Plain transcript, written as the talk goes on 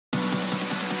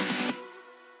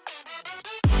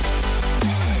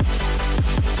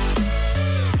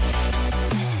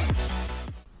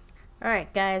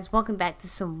Alright guys, welcome back to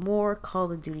some more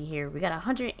Call of Duty here. We got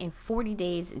 140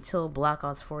 days until Black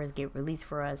Ops 4 is get released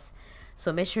for us.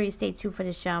 So make sure you stay tuned for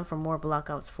this channel for more Black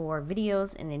Ops 4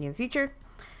 videos in the near future.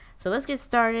 So let's get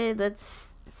started.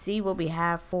 Let's see what we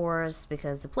have for us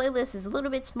because the playlist is a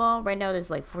little bit small. Right now there's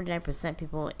like 49%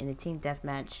 people in the team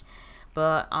deathmatch.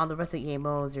 But on the rest of the game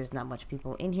modes there's not much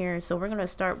people in here. So we're going to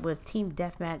start with team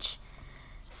deathmatch.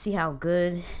 See how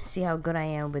good I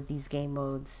am with these game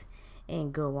modes.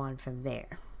 And go on from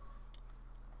there.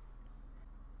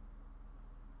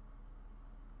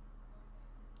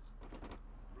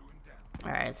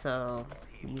 Alright, so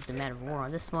use the Man of War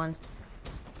on this one.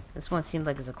 This one seemed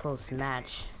like it's a close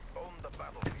match.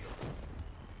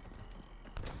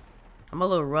 I'm a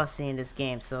little rusty in this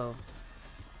game, so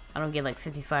I don't get like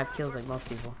 55 kills like most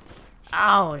people.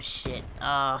 Oh shit.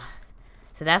 So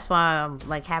that's why I'm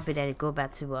like happy that it go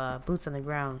back to boots on the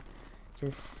ground.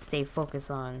 Just stay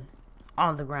focused on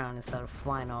the ground instead of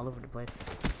flying all over the place.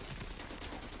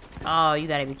 Oh, you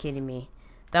gotta be kidding me.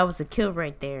 That was a kill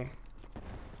right there.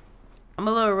 I'm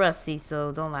a little rusty,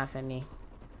 so don't laugh at me.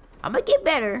 I'm gonna get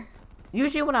better.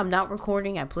 Usually when I'm not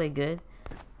recording, I play good.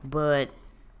 But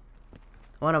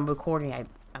when I'm recording,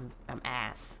 I'm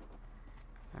ass.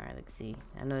 Alright, let's see.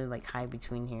 I know they like hide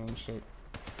between here and shit.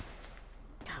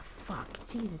 Oh, fuck.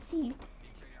 Jesus, see?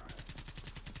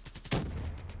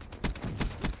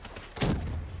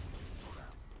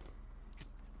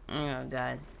 Oh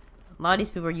god. A lot of these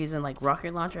people are using like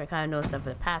rocket launcher. I kind of noticed that for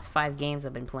the past 5 games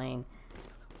I've been playing.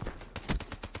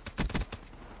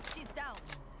 She's down.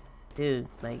 Dude,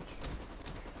 like.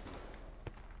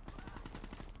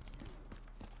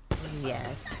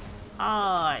 Yes.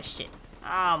 Oh shit.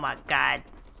 Oh my god.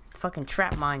 Fucking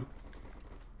trap mine.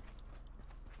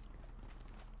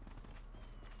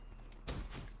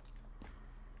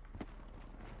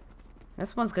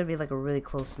 This one's gonna be like a really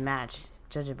close match,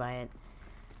 judging by it.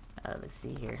 Let's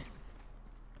see here.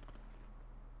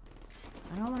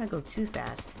 I don't want to go too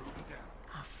fast.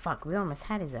 Oh, fuck. We almost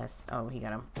had his ass. Oh, he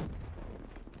got him.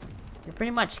 You're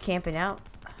pretty much camping out.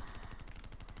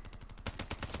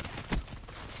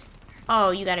 Oh,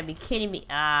 you gotta be kidding me.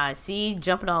 See?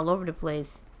 Jumping all over the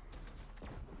place.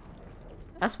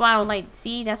 That's why I don't like...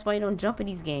 See? That's why you don't jump in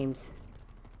these games.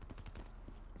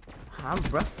 I'm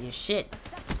rusty as shit.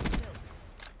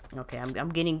 Okay, I'm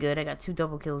getting good. I got 2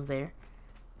 double kills there.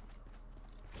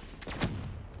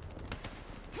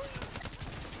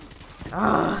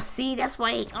 Oh, see, that's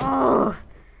why. Oh,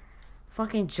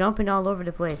 fucking jumping all over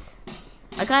the place.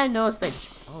 I kind of noticed that.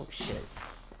 Oh shit!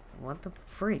 What the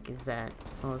freak is that?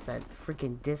 Oh, it's that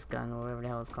freaking disc gun or whatever the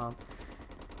hell it's called.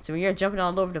 So when you're jumping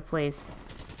all over the place,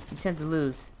 you tend to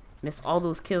lose. Miss all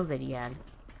those kills that he had.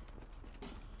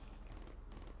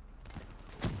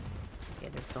 Okay,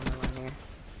 there's someone around here.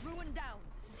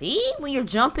 See, when you're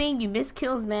jumping, you miss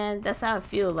kills, man. That's how I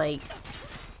feel like.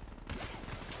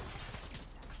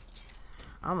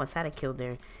 I almost had a kill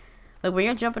there. Like when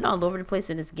you're jumping all over the place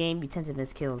in this game, you tend to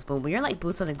miss kills. But when you're like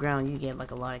boots on the ground, you get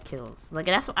like a lot of kills. Like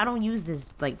that's what I don't use this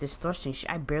like this thrusting shit.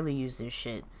 I barely use this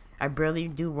shit. I barely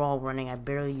do wall running. I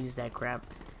barely use that crap.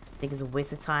 I think it's a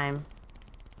waste of time.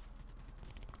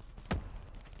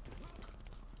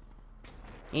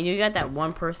 And you got that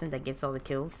one person that gets all the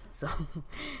kills. So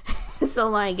so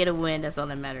long I get a win. That's all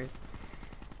that matters.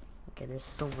 Okay, there's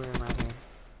somewhere around here.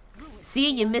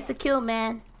 See, you miss a kill,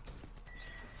 man.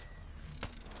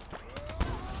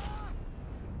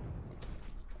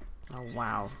 Oh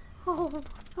wow. Oh,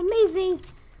 amazing.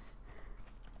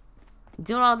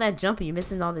 Doing all that jumping, you're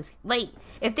missing all this. Like,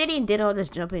 if they didn't did all this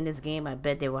jumping in this game, I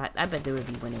bet they would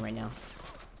be winning right now.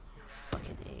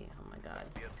 Fucking A. Oh my god.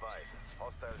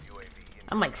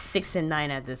 I'm like 6-9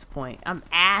 at this point. I'm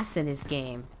ass in this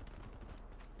game.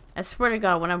 I swear to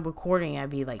god, when I'm recording, I'd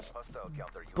be like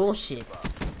bullshit.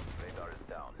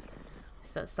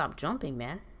 Stop jumping,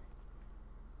 man.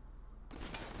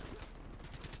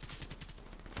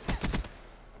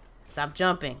 Stop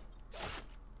jumping.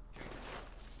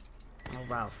 Oh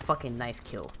wow, fucking knife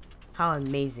kill. How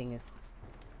amazing.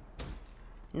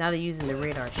 Now they're using the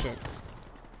radar shit.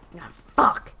 Ah,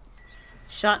 fuck.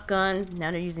 Shotgun.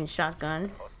 Now they're using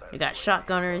shotgun. You got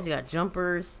shotgunners, you got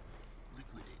jumpers.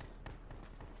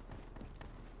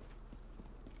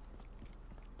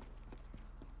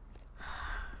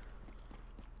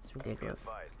 It's ridiculous.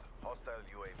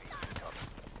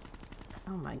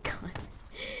 Oh my god.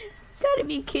 Gotta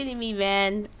be kidding me,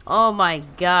 man. Oh my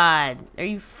god. Are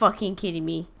you fucking kidding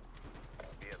me?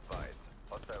 Be advised.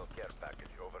 Hostile care package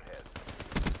overhead.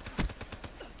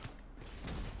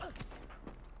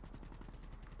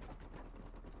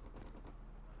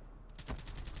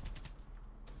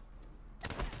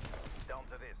 Down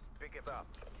to this. Pick it up.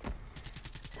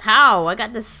 How? I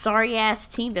got this sorry ass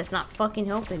team that's not fucking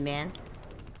helping, man.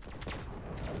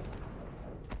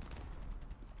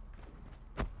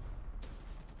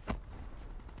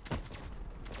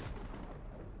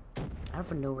 I don't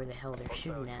even know where the hell they're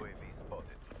shooting at.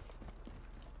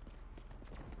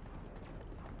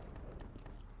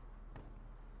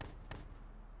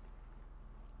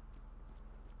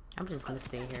 I'm just gonna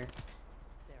stay here.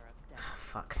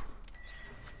 Fuck.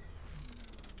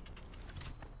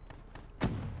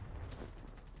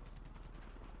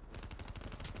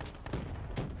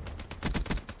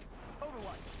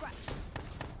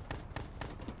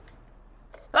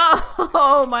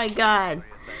 Oh my god.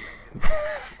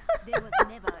 There was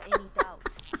never any doubt.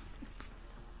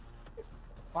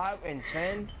 5 and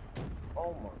 10?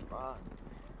 Oh my god.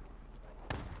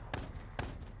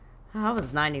 I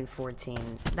was 9 and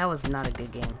 14. That was not a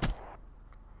good game.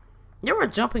 They were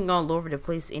jumping all over the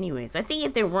place anyways. I think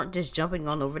if they weren't just jumping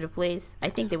all over the place, I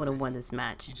think they would have won this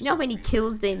match. You know how many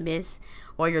kills they miss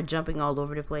while you're jumping all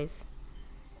over the place?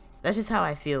 That's just how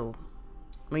I feel.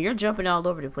 When you're jumping all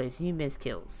over the place, you miss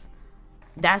kills.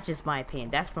 That's just my opinion.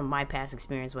 That's from my past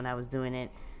experience when I was doing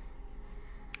it.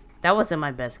 That wasn't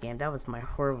my best game. That was my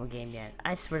horrible game yet.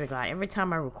 I swear to God, every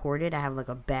time I record it, I have like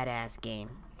a badass game.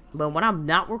 But when I'm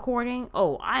not recording,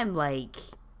 oh, I'm like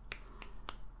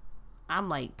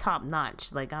top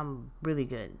notch. Like, I'm really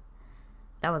good.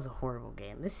 That was a horrible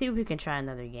game. Let's see if we can try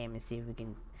another game and see if we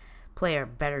can play a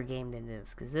better game than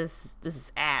this. Because this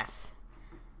is ass.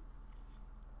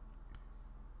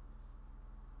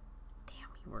 Damn,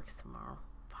 he works tomorrow.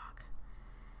 Fuck.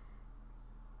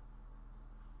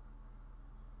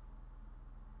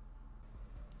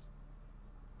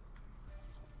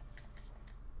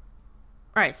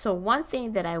 Alright, so one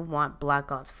thing that I want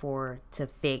Black Ops 4 to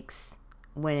fix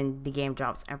when the game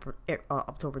drops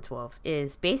October 12th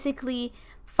is basically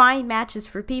find matches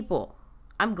for people.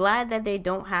 I'm glad that they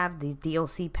don't have the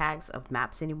DLC packs of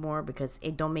maps anymore because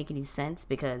it don't make any sense,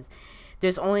 because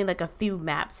there's only like a few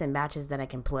maps and matches that I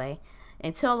can play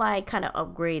until I kind of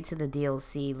upgrade to the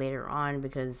DLC later on,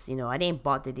 because, you know, I didn't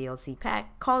bought the DLC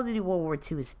pack. Call of Duty World War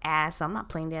II is ass, so I'm not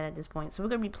playing that at this point. So we're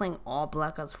going to be playing all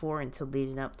Black Ops 4 until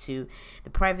leading up to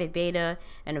the private beta,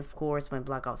 and of course when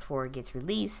Black Ops 4 gets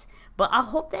released. But I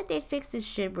hope that they fix this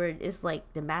shit where it's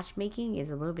like the matchmaking is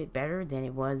a little bit better than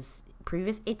it was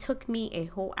previous. It took me a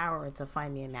whole hour to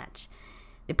find me a match.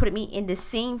 They put me in the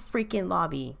same freaking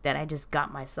lobby that I just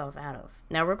got myself out of.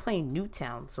 Now we're playing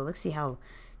Newtown, so let's see how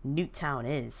Newtown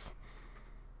is,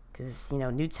 because, you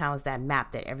know, Newtown is that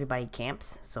map that everybody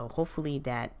camps, so hopefully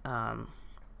that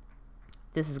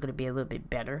this is going to be a little bit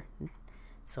better.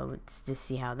 So let's just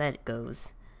see how that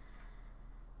goes.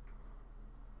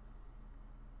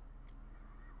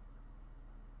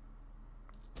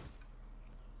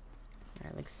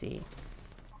 Alright, let's see.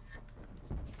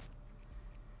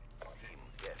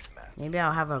 Maybe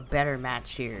I'll have a better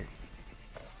match here,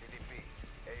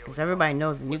 because everybody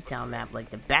knows the Nuketown map like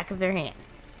the back of their hand.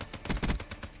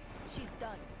 She's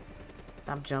done.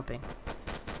 Stop jumping.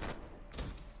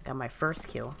 Got my first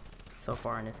kill so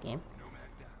far in this game.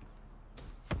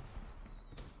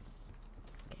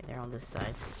 Okay, they're on this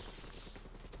side,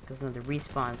 because then the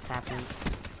respawns happens.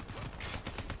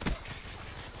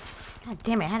 God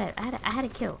damn it! I had a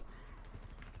kill.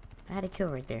 I had a kill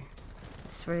right there. I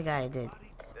swear to God, I did.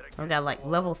 We got like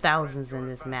level thousands in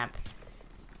this map.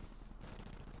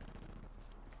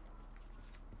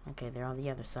 Okay, they're on the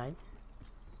other side.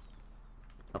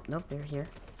 Oh, nope, they're here.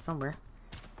 Somewhere.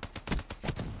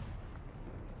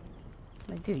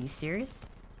 Like, dude, you serious?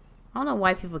 I don't know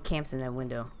why people camps in that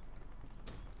window.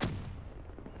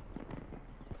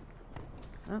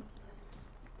 Oh.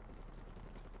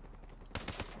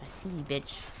 I see you,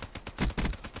 bitch.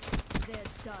 They're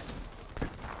done.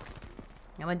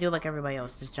 I'm gonna do like everybody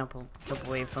else. Just jump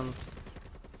away from...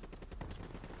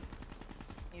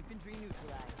 Infantry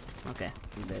neutralized. Okay,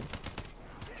 you good.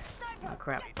 Oh,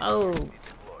 crap. Oh!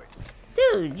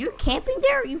 Dude, you're camping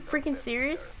there? Are you freaking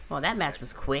serious? Well, that match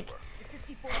was quick.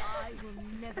 The 54 eyes will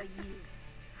never yield.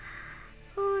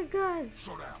 Oh my god.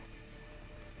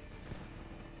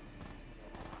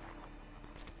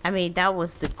 I mean, that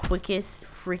was the quickest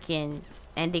freaking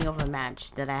ending of a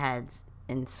match that I had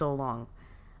in so long.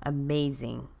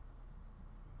 Amazing.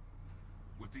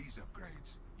 With these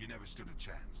upgrades, you never stood a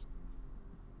chance.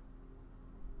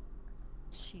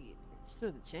 Shit,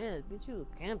 stood a chance, bitch. You was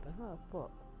camping, huh?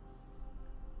 Fuck.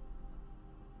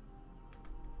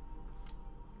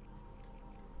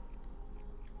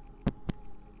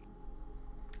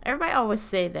 Everybody always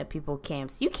say that people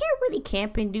camps. You can't really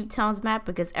camp in Newtown's map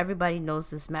because everybody knows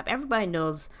this map. Everybody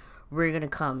knows we're gonna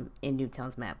come in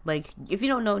Newtown's map. Like, if you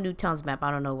don't know Newtown's map, I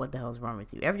don't know what the hell's wrong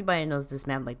with you. Everybody knows this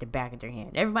map like the back of their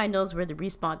hand. Everybody knows where the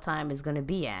respawn time is gonna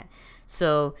be at.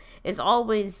 So it's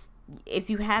always, if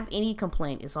you have any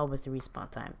complaint, it's always the respawn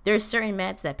time. There's certain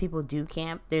maps that people do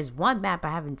camp. There's one map I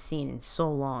haven't seen in so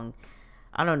long.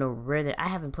 I don't know where I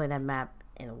haven't played that map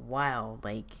in a while.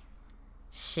 Like,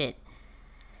 shit.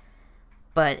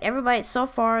 But everybody, so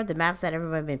far, the maps that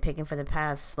everybody been picking for the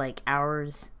past, like,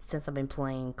 hours since I've been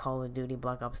playing Call of Duty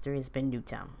Black Ops 3 has been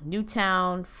Newtown.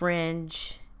 Newtown,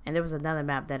 Fringe, and there was another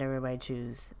map that everybody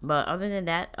chose. But other than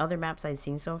that, other maps I've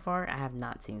seen so far, I have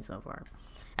not seen so far.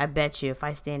 I bet you if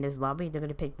I stay in this lobby, they're going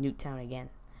to pick Newtown again.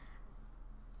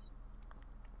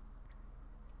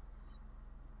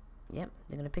 Yep,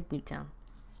 they're going to pick Newtown.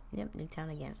 Yep, Newtown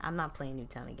again. I'm not playing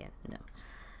Newtown again. No.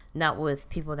 Not with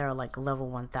people that are like level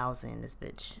 1000 in this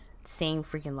bitch. Same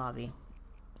freaking lobby.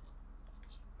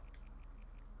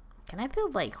 Can I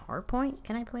build like hardpoint?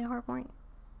 Can I play hardpoint?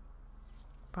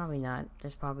 Probably not.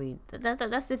 There's probably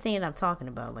that's the thing that I'm talking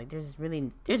about. Like there's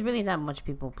really not much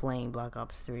people playing Black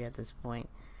Ops 3 at this point.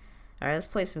 Alright, let's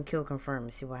play some kill confirm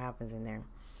and see what happens in there.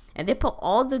 And they put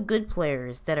all the good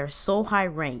players that are so high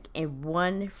rank in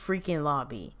one freaking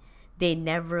lobby. They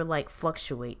never like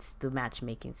fluctuates the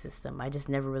matchmaking system. I just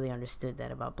never really understood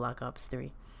that about Black Ops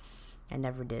 3. I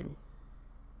never did.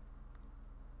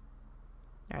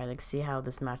 Alright, let's see how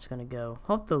this match is gonna go.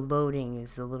 Hope the loading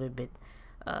is a little bit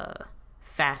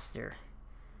faster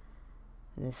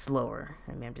and slower.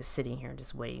 I mean, I'm just sitting here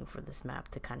just waiting for this map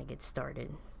to kind of get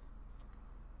started.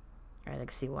 Alright,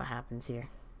 let's see what happens here.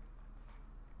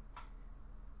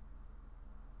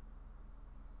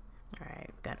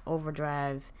 Alright, got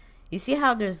overdrive. You see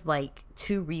how there's like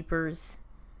 2 Reapers?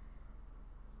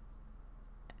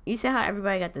 You see how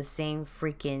everybody got the same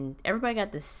freaking... Everybody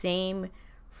got the same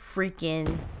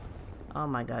freaking... Oh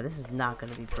my god, this is not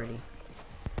going to be pretty.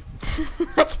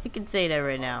 I can say that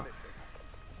right now.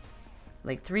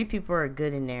 Like 3 people are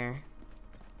good in there.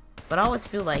 But I always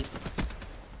feel like...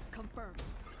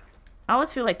 I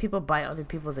always feel like people buy other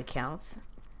people's accounts.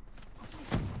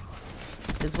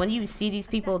 Because when you see these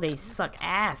people, they suck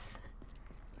ass.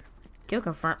 Kill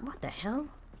confirm. What the hell?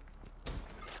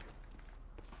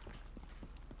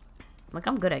 Like,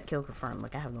 I'm good at kill confirm.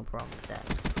 Like, I have no problem with that.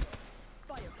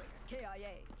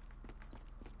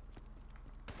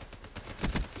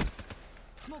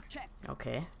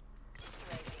 Okay.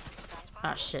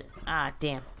 Oh, shit. Ah,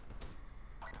 damn.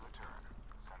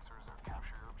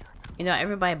 You know,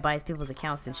 everybody buys people's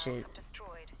accounts and shit.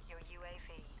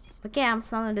 Look, yeah, I'm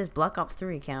selling this Black Ops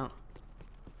 3 account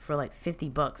for like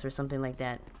 $50 or something like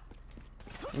that.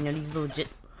 You know, these little God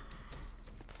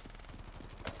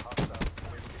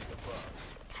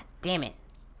damn it.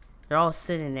 They're all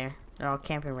sitting there. They're all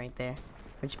camping right there.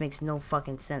 Which makes no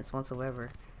fucking sense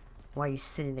whatsoever. Why are you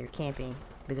sitting there camping?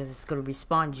 Because it's going to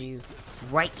respawn you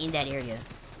right in that area.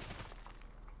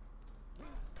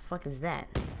 The fuck is that?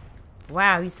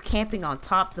 Wow, he's camping on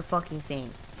top of the fucking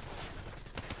thing.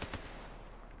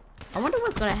 I wonder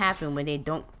what's going to happen when they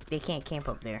can't camp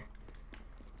up there.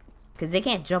 Because they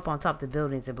can't jump on top of the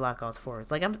buildings in Black Ops 4.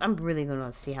 Like, I'm really going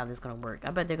to see how this is going to work.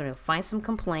 I bet they're going to find some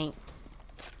complaint.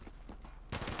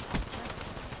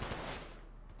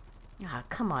 Ah,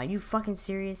 come on. You fucking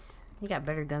serious? You got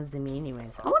better guns than me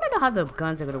anyways. I want to know how the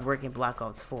guns are going to work in Black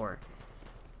Ops 4.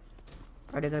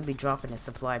 Are they going to be dropping in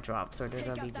supply drops? Or they're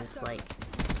going to be just like...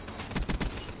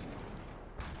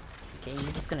 Okay,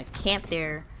 you're just going to camp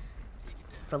there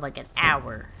for like an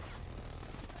hour.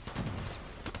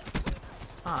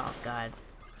 Oh god.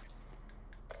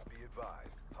 Be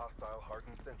advised, hostile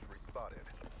hardened sentry spotted.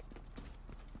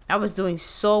 I was doing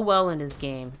so well in this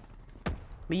game.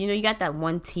 But you know, you got that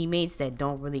one teammates that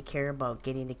don't really care about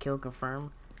getting the kill confirmed.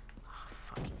 Oh,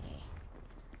 fucking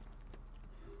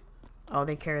A. All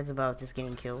they care is about just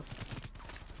getting kills.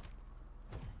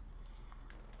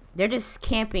 They're just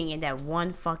camping in that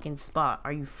one fucking spot.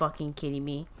 Are you fucking kidding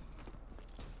me?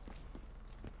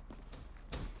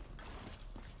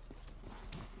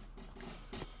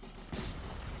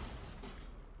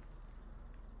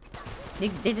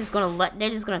 They're just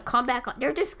gonna come back on.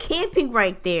 They're just camping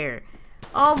right there.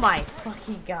 Oh my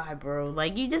fucking god, bro.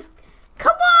 Like, you just,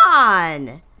 come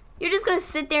on. You're just gonna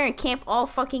sit there and camp all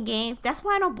fucking game. That's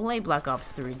why I don't play Black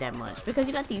Ops 3 that much. Because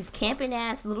you got these camping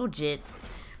ass little jits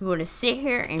who are gonna sit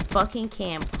here and fucking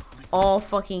camp all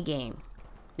fucking game.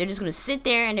 They're just gonna sit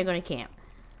there and they're gonna camp.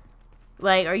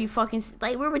 Like, are you fucking,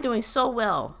 like, we were doing so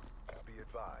well. Be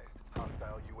advised,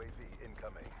 hostile UAV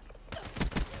incoming.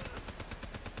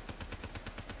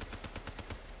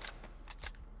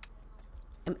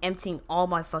 I'm emptying all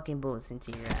my fucking bullets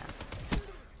into your ass.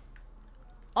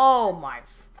 Oh my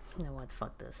You know what?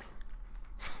 Fuck this.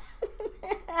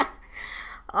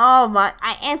 Oh my,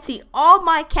 I empty all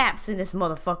my caps in this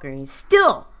motherfucker and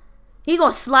still he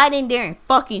gonna slide in there and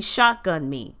fucking shotgun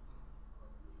me.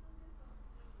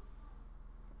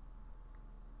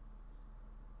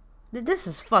 This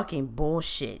is fucking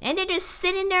bullshit. And they're just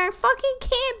sitting there and fucking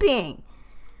camping.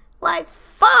 Like,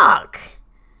 fuck.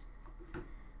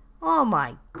 Oh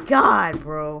my god,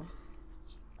 bro.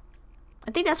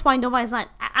 I think that's why nobody's not.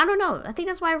 I don't know. I think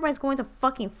that's why everybody's going to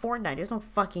fucking Fortnite. There's no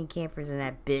fucking campers in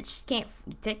that bitch.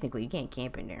 Technically, you can't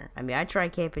camp in there. I mean, I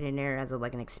tried camping in there as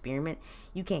like an experiment.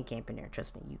 You can't camp in there.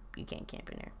 Trust me. You can't camp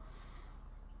in there.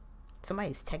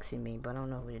 Somebody's texting me, but I don't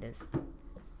know who it is.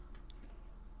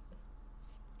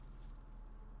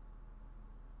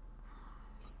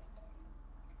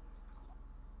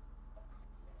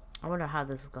 I wonder how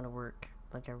this is going to work.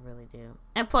 Like, I really do.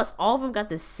 And plus, all of them got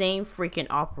the same freaking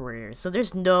operator. So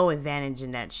there's no advantage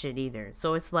in that shit either.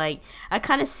 So it's like, I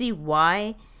kind of see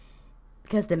why.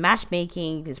 Because the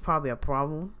matchmaking is probably a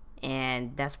problem.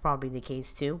 And that's probably the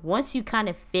case too. Once you kind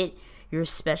of fit your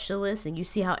specialist and you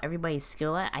see how everybody's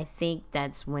skilled at, I think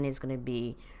that's when it's going to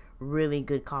be really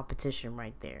good competition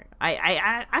right there.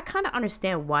 I kind of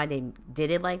understand why they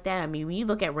did it like that. I mean, when you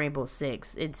look at Rainbow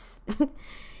Six, it's...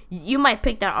 You might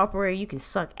pick that operator, you can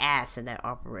suck ass in that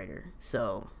operator.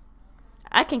 So,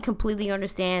 I can completely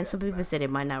understand. Some people said it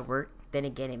might not work. Then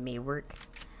again, it may work.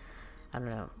 I don't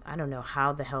know. I don't know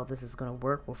how the hell this is going to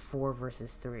work with 4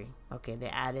 versus 3. Okay, they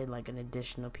added like an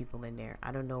additional people in there.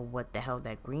 I don't know what the hell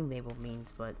that green label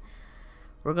means, but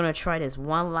we're going to try this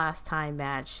one last time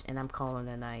match, and I'm calling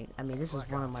it a night. I mean, this is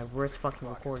one of my worst fucking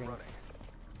recordings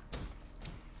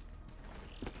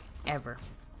ever.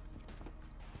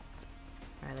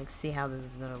 Alright, let's see how this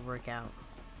is gonna work out.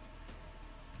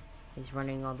 He's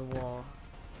running on the wall.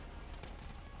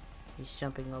 He's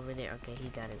jumping over there. Okay, he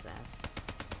got his ass.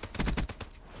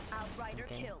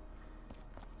 Okay.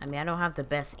 I mean, I don't have the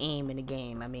best aim in the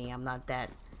game. I mean, I'm not that...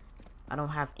 I don't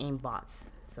have aim bots,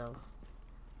 so...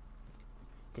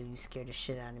 Dude, you scared the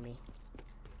shit out of me.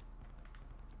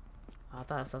 Oh, I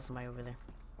thought I saw somebody over there.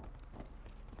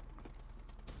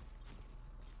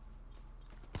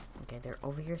 Okay, they're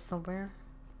over here somewhere.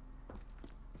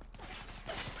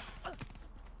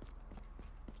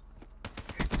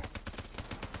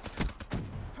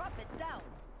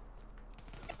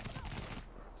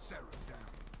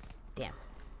 Damn.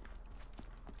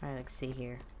 Alright, let's see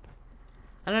here.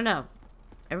 I don't know.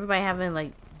 Everybody having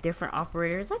like different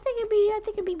operators. I think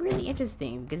it'd be really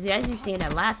interesting because as you see in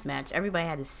that last match, everybody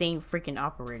had the same freaking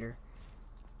operator.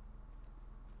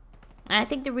 And I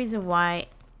think the reason why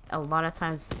a lot of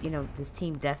times, you know, this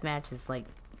team deathmatch is like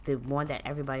the one that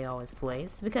everybody always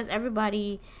plays because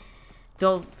everybody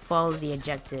don't follow the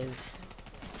objective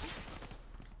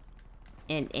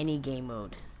in any game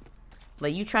mode.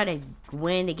 Like, you try to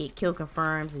win to get kill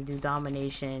confirms and do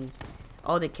domination.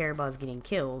 All they care about is getting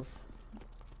kills.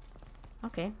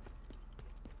 Okay.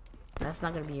 That's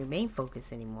not going to be your main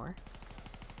focus anymore.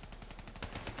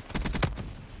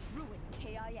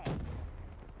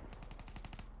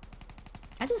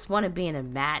 I just want to be in a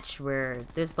match where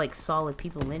there's, like, solid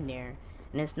people in there.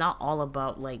 And it's not all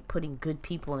about, like, putting good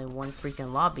people in one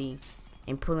freaking lobby.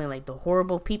 And pulling like the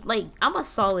horrible people. Like, I'm a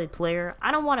solid player.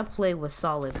 I don't want to play with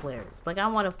solid players. Like, I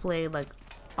want to play like,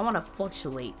 I want to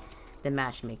fluctuate the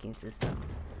matchmaking system.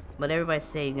 But everybody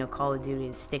say, you know, Call of Duty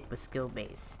is stick with skill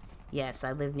base. Yes,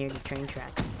 I live near the train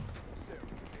tracks.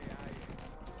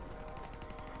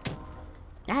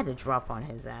 I had to drop on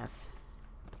his ass.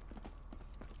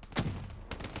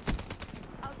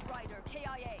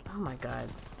 Oh my god.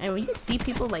 And when you see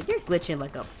people, like, you're glitching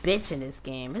like a bitch in this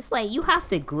game. It's like, you have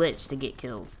to glitch to get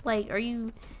kills. Like, are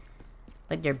you...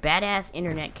 Like, their badass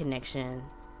internet connection.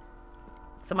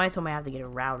 Somebody told me I have to get a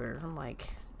router. I'm like,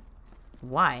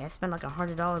 why? I spent like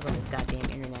 $100 on this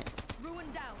goddamn internet.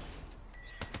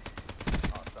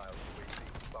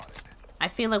 I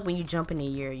feel like when you jump in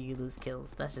the air, you lose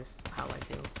kills. That's just how I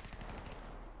feel.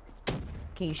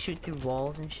 Can you shoot through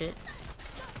walls and shit?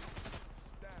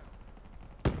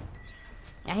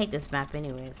 I hate this map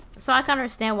anyways. So I can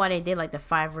understand why they did like the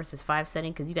 5 versus 5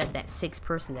 setting, because you got that 6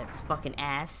 person that's fucking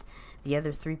ass, the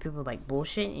other 3 people like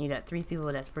bullshit, and you got 3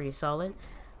 people that's pretty solid.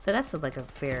 So that's like a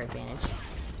fair advantage.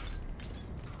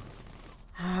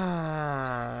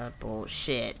 Ah,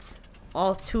 bullshit.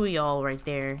 All 2 of y'all right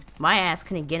there. My ass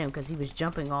couldn't get him because he was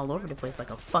jumping all over the place like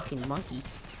a fucking monkey.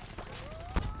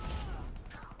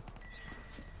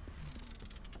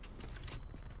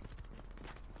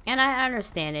 And I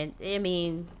understand it. I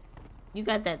mean, you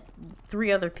got that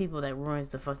 3 other people that ruins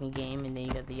the fucking game, and then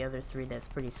you got the other 3 that's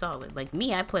pretty solid. Like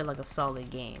me, I play like a solid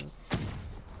game.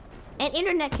 And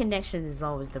internet connection is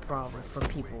always the problem for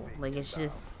people. Like, it's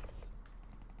just...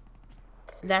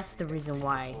 That's the reason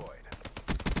why.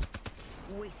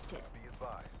 Wasted. Be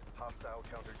advised, hostile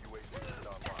counter UAV is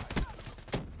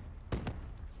online.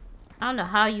 I don't know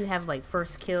how you have, like,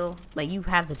 first kill. Like, you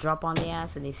have the drop on the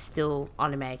ass and they still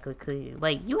automatically kill you.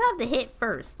 Like, you have the hit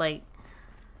first. Like,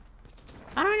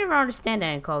 I don't ever understand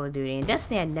that in Call of Duty. In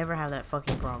Destiny, I never have that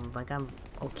fucking problem. Like, I'm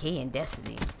okay in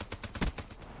Destiny.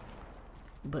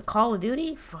 But Call of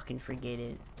Duty? Fucking forget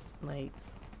it. Like...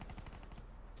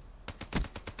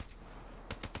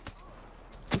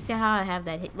 You see how I have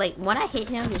that hit? Like, when I hit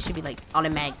him, it should be, like,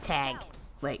 automatic tag.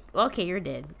 Like, okay, you're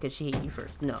dead. Because she hit you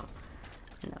first. No.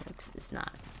 No, it's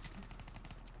not.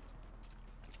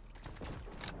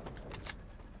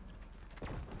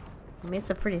 I mean, it's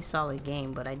a pretty solid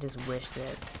game, but I just wish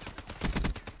that...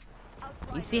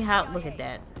 You see how... Look at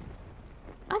that.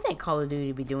 I think Call of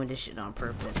Duty be doing this shit on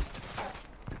purpose.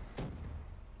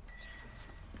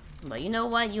 But you know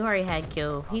what? You already had a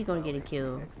kill. He's gonna get a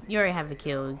kill. You already have a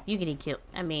kill. You get a kill.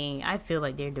 I mean, I feel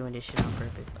like they're doing this shit on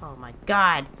purpose. Oh my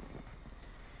god.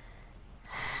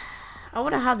 I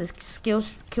wonder how this kill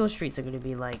streaks are gonna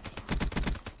be like.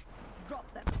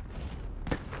 Drop them.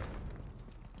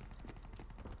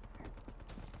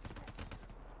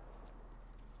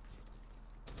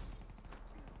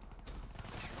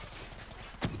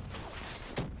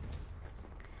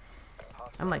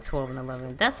 I'm like 12 and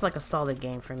 11. That's like a solid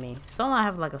game for me. So I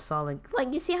have like a solid,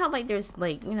 like, you see how like there's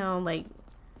like, you know, like,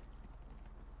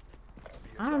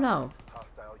 I don't know.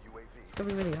 Hostile UAV. It's gonna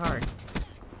be really hard.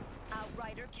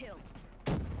 Outrider kill.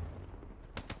 Too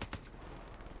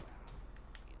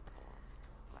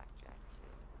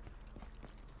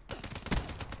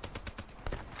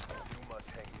much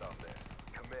hangs on this.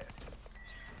 Commit.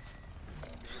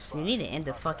 You need to end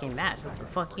the fucking match. That's what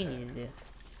the fuck you need to do.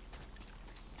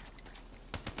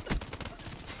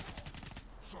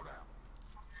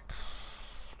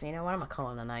 You know what? I'm gonna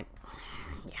call it a night.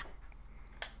 Yeah.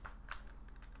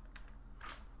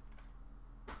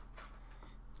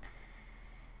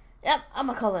 Yep, I'm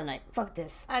gonna call it a night. Fuck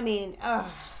this. I mean, oh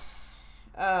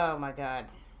my god.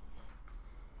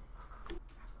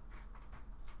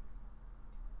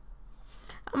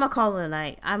 I'm gonna call it a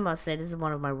night. I must say, this is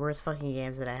one of my worst fucking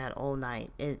games that I had all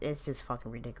night. It's just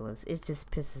fucking ridiculous. It just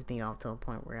pisses me off to a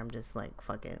point where I'm just like,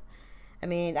 fuck it. I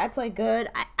mean, I play good.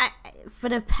 I for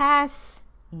the past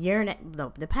year and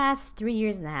no, the past 3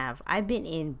 years and a half, I've been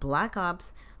in Black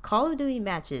Ops Call of Duty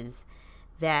matches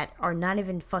that are not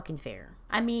even fucking fair.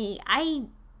 I mean, I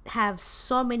have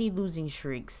so many losing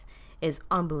streaks. It's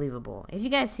unbelievable. If you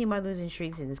guys see my losing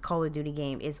streaks in this Call of Duty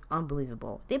game, it's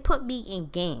unbelievable. They put me in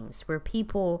games where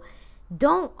people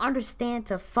don't understand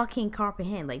to fucking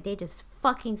comprehend. Like, they just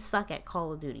fucking suck at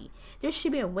Call of Duty. There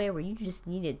should be a way where you just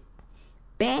need to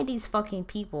ban these fucking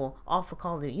people off of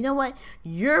Call of Duty. You know what?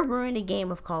 You're ruining the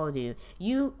game of Call of Duty.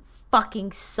 You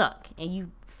fucking suck. And you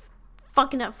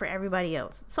fucking up for everybody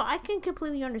else. So I can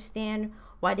completely understand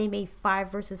why they made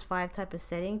 5 versus 5 type of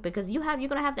setting. Because you're going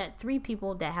to have that 3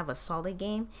 people that have a solid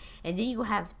game. And then you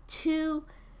have 3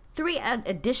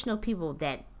 additional people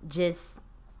that just,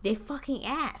 they fucking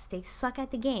ass. They suck at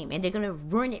the game. And they're going to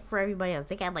ruin it for everybody else.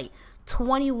 They got like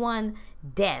 21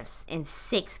 deaths and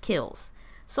 6 kills.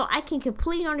 So I can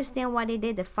completely understand why they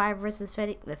did the 5 versus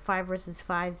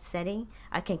 5 setting.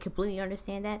 I can completely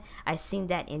understand that. I've seen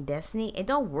that in Destiny. It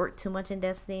don't work too much in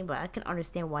Destiny, but I can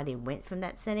understand why they went from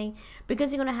that setting.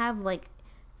 Because you're going to have like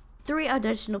 3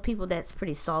 additional people that's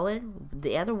pretty solid.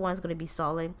 The other one's going to be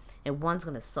solid and one's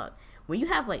going to suck. When you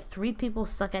have like 3 people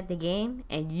suck at the game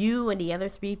and you and the other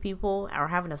 3 people are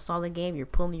having a solid game, you're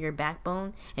pulling your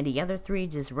backbone, and the other 3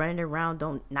 just running around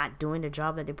not doing the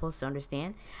job that they're supposed to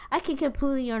understand, I can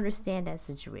completely understand that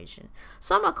situation.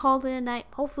 So I'm gonna call it a night.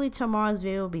 Hopefully tomorrow's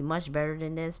video will be much better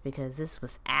than this, because this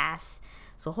was ass.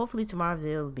 So hopefully tomorrow's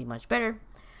video will be much better.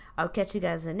 I'll catch you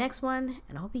guys in the next one,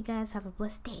 and I hope you guys have a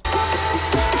blessed day.